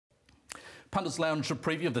Punters Lounge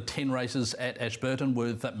preview of the 10 races at Ashburton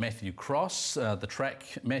with Matthew Cross. The track,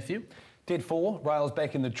 Matthew. Dead 4, rails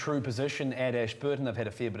back in the true position at Ashburton. They've had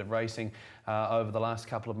a fair bit of racing over the last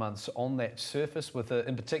couple of months on that surface, with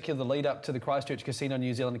in particular the lead up to the Christchurch Casino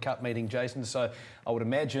New Zealand Cup meeting, Jason. So I would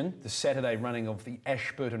imagine the Saturday running of the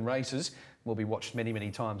Ashburton races will be watched many, many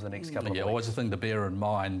times in the next couple of weeks. Yeah, always a thing to bear in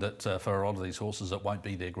mind that for a lot of these horses it won't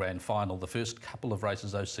be their grand final. The first couple of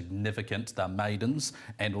races, though, significant. They're maidens,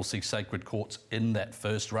 and we'll see Sacred Courts in that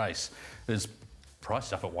first race. Is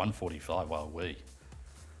priced up at $1.45, well,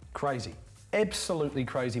 Crazy. Absolutely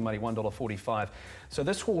crazy money, $1.45. So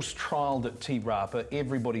this horse trialled at T Rapa.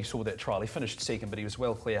 Everybody saw that trial. He finished second, but he was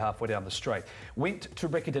well clear halfway down the straight. Went to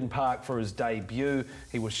Riccarton Park for his debut.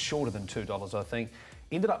 He was shorter than $2, I think.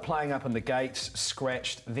 Ended up playing up in the gates,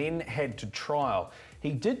 scratched, then had to trial.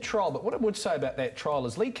 He did trial, but what I would say about that trial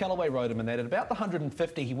is Lee Callaway rode him in that at about the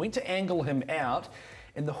 150. He went to angle him out,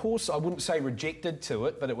 and the horse, I wouldn't say rejected to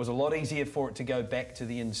it, but it was a lot easier for it to go back to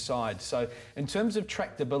the inside. So in terms of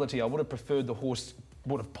tractability, I would have preferred the horse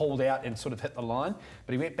would have pulled out and sort of hit the line,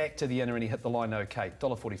 but he went back to the inner and he hit the line okay.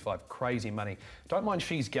 $1.45, crazy money. Don't mind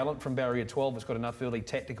She's Gallant from barrier 12. It's got enough early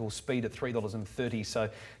tactical speed at $3.30, so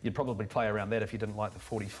you'd probably play around that if you didn't like the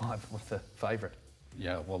 45 with the favourite.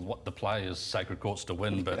 Yeah, well, what the play is Sacred Courts to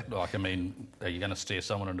win, but like, I mean, are you going to steer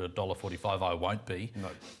someone into $1.45? I won't be.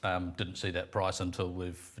 No. Didn't see that price until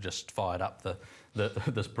we've just fired up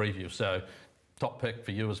this preview. So, top pick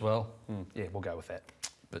for you as well? Yeah, we'll go with that.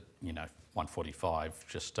 But, you know, $1.45,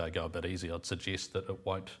 just go a bit easy. I'd suggest that it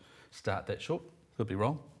won't start that short. Could be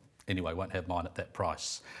wrong. Anyway, won't have mine at that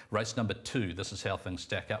price. Race number 2, this is how things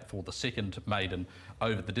stack up for the second maiden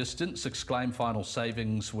over the distance. Exclaim final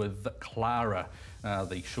savings with Clara,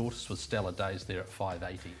 the shortest with Stellar Days there at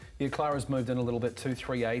 $5.80. Yeah, Clara's moved in a little bit to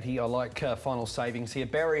 $3.80. I like final savings here.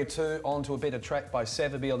 Barrier 2 onto a better track by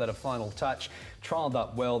Savabeel, that a final touch. Trialled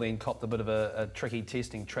up well, then copped a bit of a tricky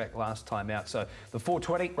testing track last time out. So the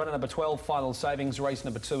 420, running number 12, final savings. Race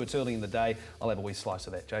number 2, it's early in the day. I'll have a wee slice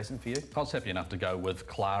of that. Jason, for you? I was happy enough to go with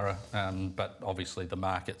Clara, but obviously the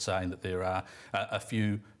market's saying that there are a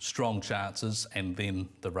few strong chances and then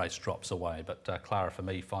the race drops away. But Clara for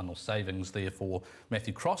me, final savings there for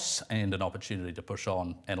Matthew Cross, and an opportunity to push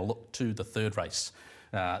on and a look to the third race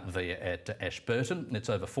there at Ashburton. It's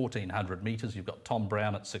over 1,400 metres. You've got Tom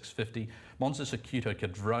Brown at $6.50, Monza Circuito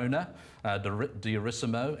Cadrona,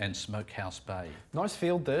 Diarissimo and Smokehouse Bay. Nice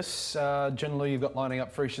field this. Generally you've got lining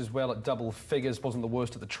up fresh as well at double figures. Wasn't the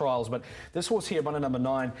worst at the trials, but this horse here, runner number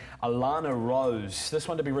 9, Alana Rose. This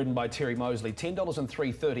one to be ridden by Terry Mosley. $10 and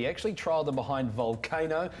 $3.30. Actually trialled them behind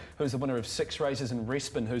Volcano, who's the winner of 6 races, and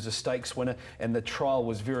Respin, who's a stakes winner, and the trial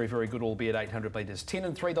was very, very good, albeit 800 metres. $10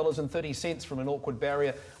 and $3.30 from an awkward barrier.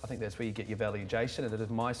 I think that's where you get your value, Jason, and it is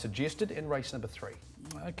my suggested in race number 3.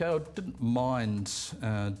 Okay, I didn't mind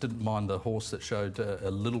the horse that showed a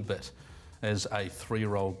little bit as a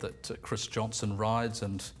 3-year-old that Chris Johnson rides,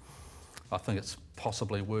 and I think it's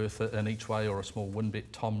possibly worth an each way or a small win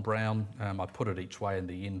bet. Tom Brown, I put it each way in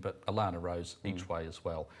the end, but Alana Rose each way as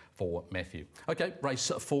well for Matthew. Okay,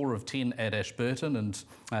 race 4 of 10 at Ashburton, and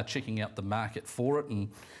checking out the market for it,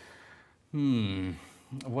 and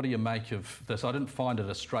what do you make of this? I didn't find it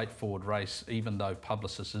a straightforward race, even though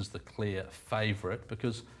Publicis is the clear favourite,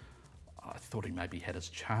 because I thought he maybe had his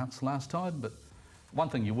chance last time, but one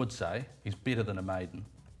thing you would say, he's better than a maiden.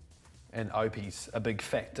 And Opie's a big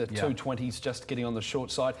factor. Yeah. 220s just getting on the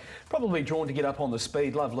short side. Probably drawn to get up on the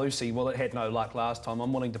speed. Love Lucy, well, it had no luck last time.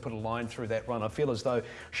 I'm willing to put a line through that run. I feel as though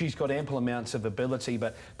she's got ample amounts of ability,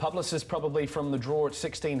 but Publicis probably from the draw at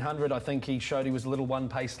 1600. I think he showed he was a little one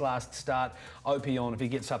pace last start. Opie on, if he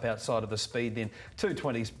gets up outside of the speed, then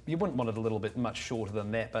 220s, you wouldn't want it a little bit much shorter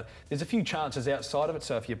than that, but there's a few chances outside of it,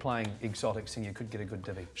 so if you're playing exotics, then you could get a good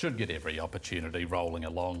divvy. Should get every opportunity rolling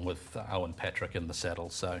along with Owen Patrick in the saddle,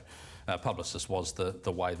 so Publicis was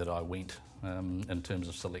the way that I went in terms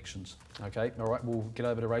of selections. Okay, all right, we'll get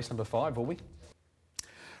over to race number 5, will we?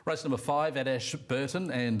 Race number 5 at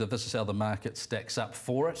Ashburton, and this is how the market stacks up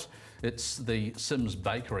for it. It's the Sims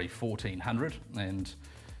Bakery 1400, and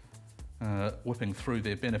whipping through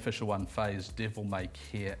their Beneficial Unfazed, Devil May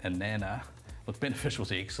Care, Inanna. Look,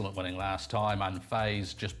 Beneficial's excellent, winning last time.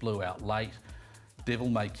 Unfazed just blew out late. Devil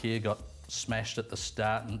May Care got smashed at the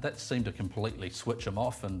start, and that seemed to completely switch him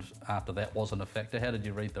off, and after that wasn't a factor. How did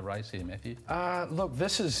you read the race here, Matthew? Look,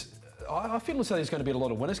 this is... I feel as though there's going to be a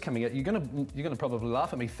lot of winners coming out. You're going to probably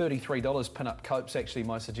laugh at me. $33 pin-up Cope's actually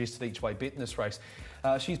my suggested each-way bet in this race.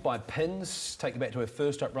 She's by pins. Take you back to her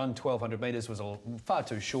first up run, 1,200 metres, was far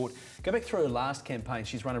too short. Go back through her last campaign.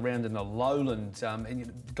 She's run around in a lowland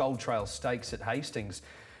Gold Trail Stakes at Hastings.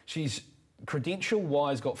 She's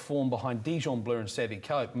Credential-wise, got form behind Dijon Bleu and Savvy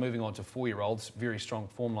Cope, moving on to 4-year-olds, very strong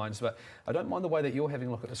form lines. But I don't mind the way that you're having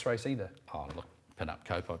a look at this race either. Oh, look, Pin Up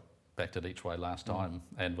Cope, I backed it each way last time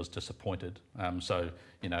and was disappointed. So,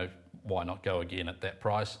 you know, why not go again at that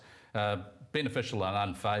price? Beneficial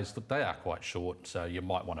and Unfazed, look, they are quite short, so you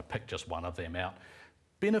might want to pick just one of them out.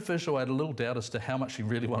 Beneficial, I had a little doubt as to how much she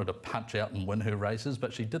really wanted to punch out and win her races,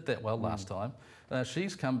 but she did that well last time.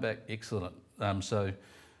 She's come back excellent,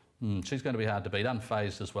 she's going to be hard to beat.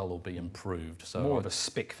 Unfazed as well will be improved. So more of a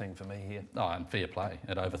spec thing for me here. Oh, and fair play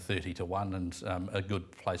at over 30 to 1 and a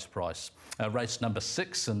good place price. Race number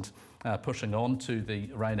 6 and pushing on to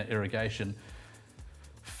the Rainer Irrigation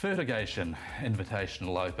Fertigation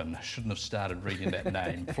Invitational Open. Shouldn't have started reading that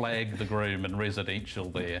name. Flag, the Groom and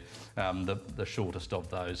Residential there, the shortest of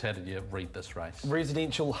those. How did you read this race?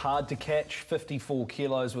 Residential, hard to catch, 54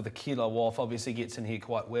 kilos with a kilo off. Obviously gets in here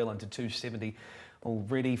quite well into 270.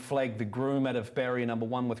 Already. Flag, the Groom out of barrier number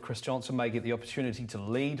 1 with Chris Johnson may get the opportunity to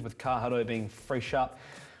lead, with Kaharo being fresh up.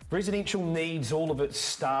 Residential needs all of its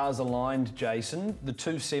stars aligned, Jason. The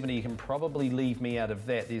 270, you can probably leave me out of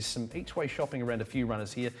that. There's some each-way shopping around a few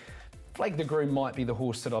runners here. Flag the Groom might be the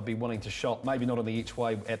horse that I'd be willing to shop. Maybe not on the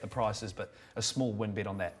each-way at the prices, but a small win bet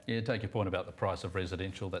on that. Yeah, take your point about the price of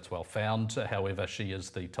Residential. That's well found. However, she is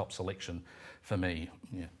the top selection for me.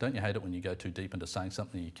 Yeah, don't you hate it when you go too deep into saying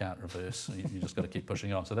something you can't reverse? You just got to keep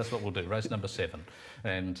pushing on. So that's what we'll do. Race number 7.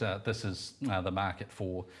 And this is the market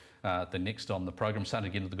for the next on the program.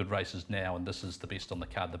 Starting to get into the good races now, and this is the best on the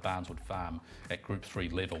card, the Barneswood Farm at Group 3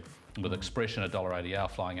 level. With Expression $1.80, our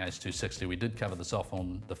Flying Ace 260. We did cover this off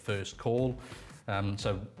on the first call.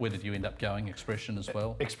 So where did you end up going, Expression as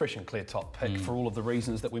well? Expression clear top pick for all of the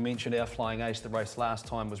reasons that we mentioned. Our Flying Ace, the race last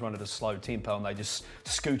time, was run at a slow tempo and they just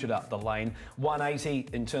scooted up the lane.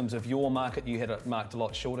 180 in terms of your market, you had it marked a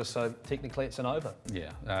lot shorter, so technically it's an over.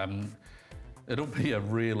 Yeah. It'll be a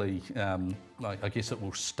really, I guess it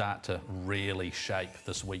will start to really shape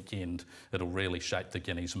this weekend. It'll really shape the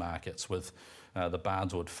Guineas markets with the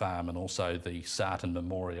Barneswood Farm and also the Sarton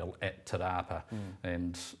Memorial at Te Rapa.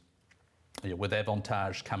 And yeah, with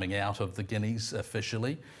Avantage coming out of the Guineas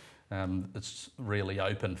officially, it's really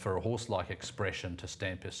open for a horse like Expression to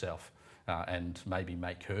stamp herself and maybe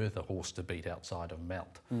make her the horse to beat outside of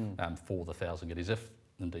Melt for the 1,000 Guineas, if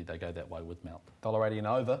indeed they go that way with Melt. $1.80 and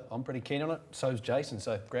over. I'm pretty keen on it. So's Jason,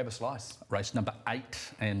 so grab a slice. Race number 8,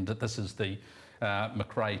 and this is the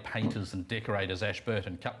McRae Painters and Decorators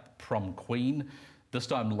Ashburton Cup Prom Queen. This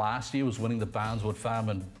time last year was winning the Barneswood Farm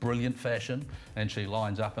in brilliant fashion, and she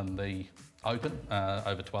lines up in the Open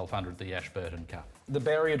over 1,200, the Ashburton Cup. The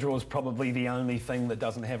barrier draw is probably the only thing that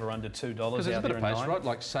doesn't have her under $2 out there. There's a bit of pace, right?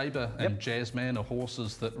 Like Sabre and Jazzman are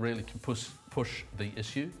horses that really can push the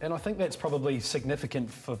issue. And I think that's probably significant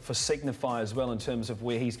for Signify as well in terms of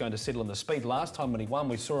where he's going to settle in the speed. Last time when he won,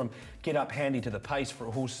 we saw him get up handy to the pace for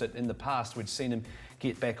a horse that in the past we'd seen him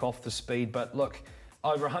get back off the speed. But look,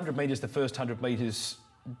 over 100 metres, the first 100 metres,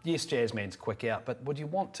 yes, Jazzman's quick out, but would you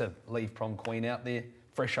want to leave Prom Queen out there?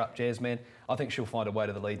 Fresh up Jazzman, I think she'll find a way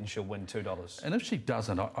to the lead and she'll win $2. And if she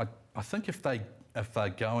doesn't, I think if they're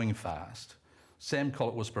going fast, Sam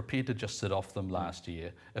Collett was prepared to just sit off them last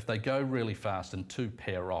year. If they go really fast and 2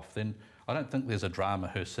 pair off, then I don't think there's a drama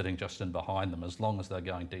her sitting just in behind them, as long as they're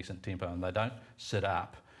going decent tempo and they don't sit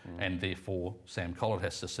up, and therefore Sam Collett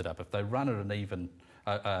has to sit up. If they run at an even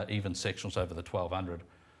sectionals over the 1,200,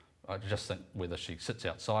 I just think whether she sits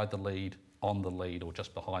outside the lead, on the lead, or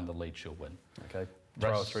just behind the lead, she'll win. Okay.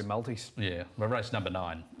 Throw through multis. Yeah, well, race number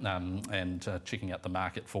 9, and checking out the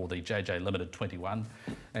market for the JJ Limited 21,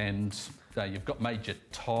 and you've got Major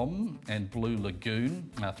Tom and Blue Lagoon,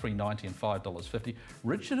 $3.90 and $5.50.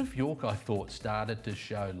 Richard of York, I thought, started to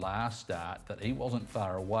show last start that he wasn't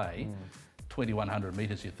far away. 2,100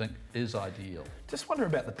 metres, you think, is ideal. Just wonder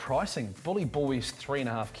about the pricing. Bully Boy's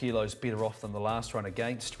 3.5 kilos better off than the last run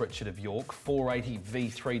against Richard of York, $4.80 v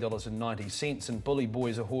 $3.90. And Bully Boy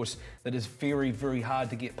is a horse that is very, very hard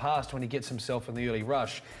to get past when he gets himself in the early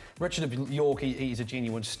rush. Richard of York, he's a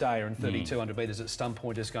genuine stayer, and 3,200 metres at Stump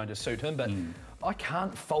Point is going to suit him. But I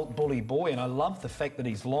can't fault Bully Boy, and I love the fact that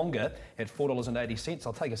he's longer at $4.80.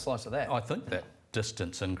 I'll take a slice of that. I think that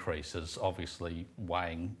distance increase is obviously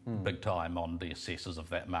weighing big time on the assessors of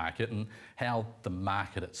that market, and how the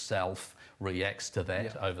market itself reacts to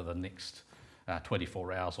that over the next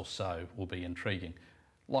 24 hours or so will be intriguing.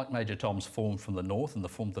 Like Major Tom's form from the north and the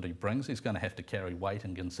form that he brings, he's going to have to carry weight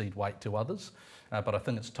and concede weight to others, but I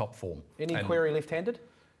think it's top form. Any query left-handed?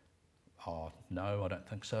 Oh, no, I don't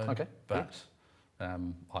think so. Okay. But I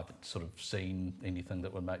haven't sort of seen anything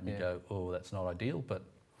that would make me go, oh, that's not ideal, but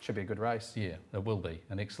should be a good race. Yeah, it will be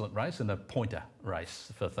an excellent race and a pointer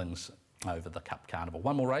race for things over the Cup Carnival.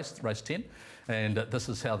 One more race, race 10, and this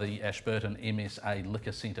is how the Ashburton MSA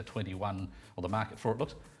Liquor Centre 21, or the market for it,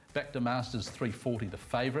 looks. Back to Masters 340, the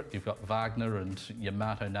favourite. You've got Wagner and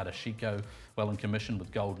Yamato Nadeshiko well in commission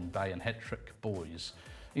with Golden Bay and Hat-Trick Boys.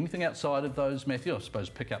 Anything outside of those, Matthew? I suppose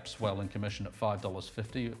pickups well in commission at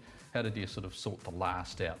 $5.50. How did you sort of sort the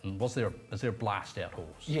last out? And is there a blast out horse?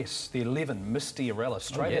 Yes, the 11, Misty Arella,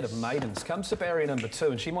 straight out of Maidens, comes to barrier number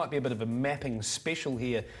 2, and she might be a bit of a mapping special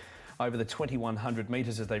here over the 2100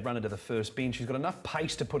 metres as they run into the first bend. She's got enough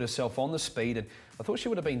pace to put herself on the speed, and I thought she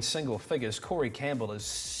would have been single figures. Corey Campbell is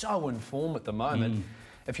so in form at the moment.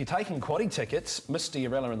 If you're taking quaddie tickets, Misty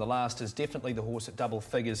Arella in the last is definitely the horse at double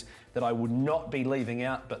figures that I would not be leaving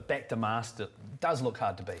out, but Back to Master does look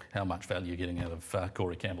hard to beat. How much value you're getting out of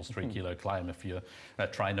Corey Campbell's 3 kilo claim? If you're a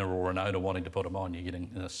trainer or an owner wanting to put him on, you're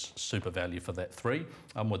getting super value for that 3.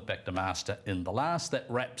 I'm with Back to Master in the last. That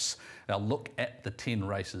wraps our look at the 10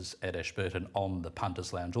 races at Ashburton on the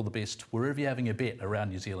Punters Lounge. All the best wherever you're having a bet around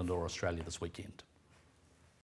New Zealand or Australia this weekend.